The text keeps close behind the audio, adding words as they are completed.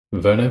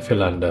Vernon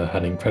Philander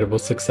had incredible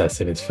success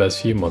in his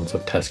first few months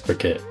of Test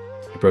cricket.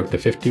 He broke the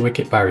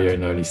 50-wicket barrier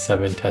in only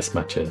 7 Test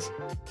matches.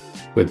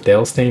 With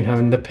Dale Steyn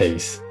having the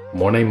pace,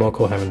 Morne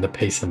Morkel having the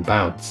pace and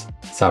bounce,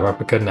 South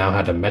Africa now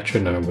had a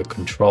metronome with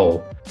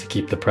control to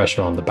keep the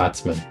pressure on the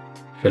batsman.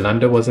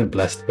 Philander wasn't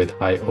blessed with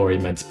high or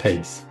immense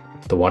pace.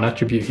 The one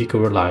attribute he could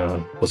rely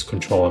on was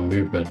control and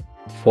movement.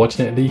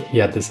 Fortunately, he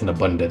had this in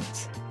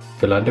abundance.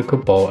 Philander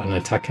could bowl an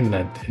attacking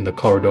length in the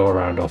corridor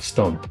around off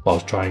stump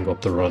whilst drying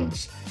up the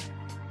runs.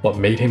 What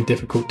made him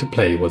difficult to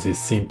play was his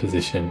seam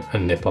position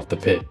and nip off the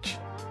pitch.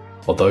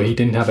 Although he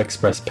didn't have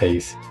express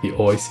pace, he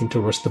always seemed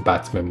to rush the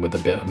batsman with a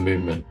bit of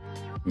movement.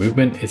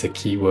 Movement is a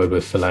key word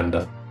with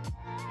Philander.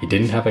 He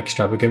didn't have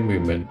extravagant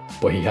movement,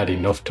 but he had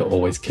enough to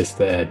always kiss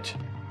the edge.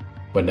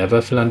 Whenever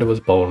Philander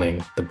was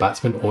bowling, the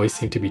batsman always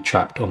seemed to be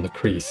trapped on the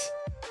crease.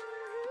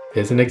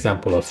 Here's an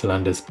example of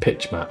Philander's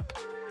pitch map.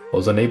 I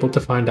was unable to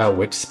find out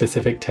which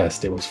specific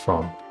test it was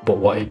from, but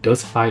what it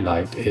does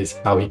highlight is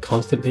how he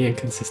constantly and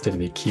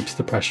consistently keeps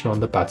the pressure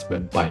on the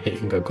batsman by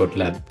hitting a good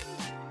length.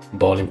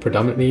 Bowling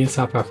predominantly in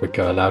South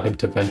Africa allowed him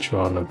to venture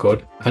on a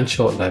good and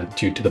short length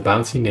due to the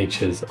bouncy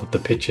natures of the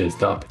pitches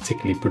that are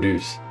particularly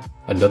produced.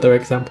 Another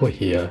example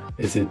here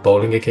is his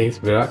bowling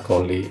against Virat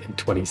Kohli in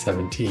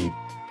 2017.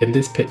 In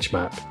this pitch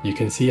map, you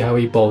can see how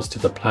he bowls to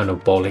the plan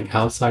of bowling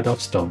outside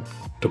off stump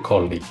to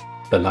Kohli.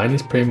 The line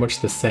is pretty much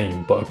the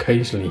same, but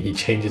occasionally he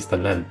changes the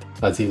length.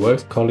 As he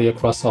works Kohli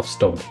across off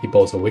stump, he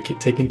bowls a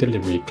wicket-taking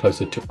delivery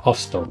closer to off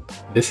stump.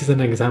 This is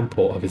an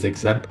example of his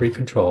exemplary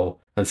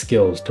control and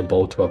skills to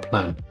bowl to a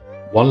plan.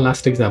 One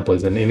last example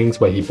is an innings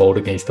where he bowled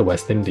against the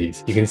West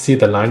Indies. You can see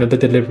the line of the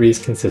delivery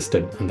is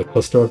consistent and the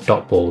cluster of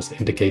dot balls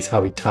indicates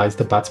how he ties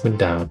the batsman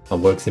down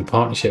and works in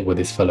partnership with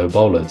his fellow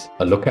bowlers.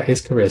 A look at his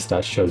career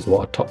stats shows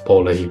what a top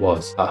bowler he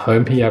was. At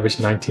home he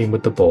averaged 19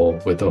 with the ball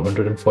with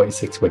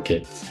 146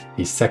 wickets.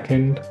 He's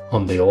second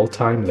on the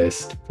all-time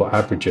list for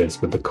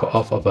averages with the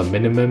cut-off of a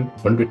minimum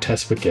 100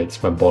 test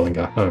wickets when bowling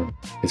at home.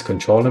 His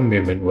control and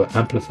movement were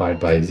amplified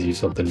by his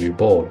use of the new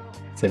ball.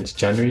 Since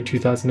January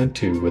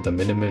 2002, with a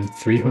minimum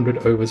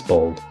 300 overs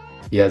bowled,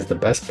 he has the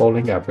best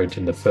bowling average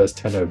in the first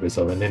 10 overs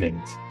of an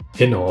innings.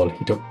 In all,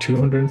 he took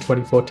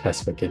 224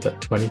 test wickets at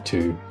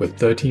 22 with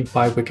 13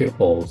 5-wicket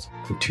hauls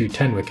and 2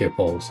 10-wicket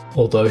hauls.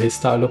 Although his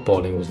style of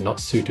bowling was not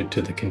suited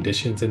to the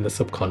conditions in the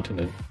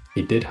subcontinent,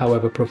 he did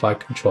however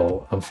provide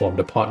control and formed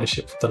a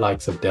partnership with the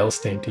likes of Dale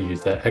Steyn to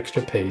use their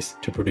extra pace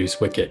to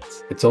produce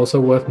wickets. It's also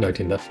worth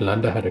noting that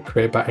Philander had a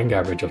career batting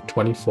average of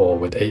 24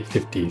 with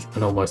 850s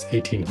and almost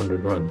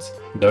 1800 runs.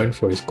 Known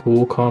for his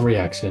cool, calm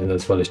reactions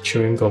as well as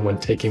chewing gum when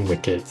taking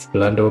wickets,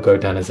 Philander will go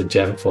down as a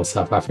gem for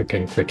South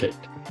African cricket.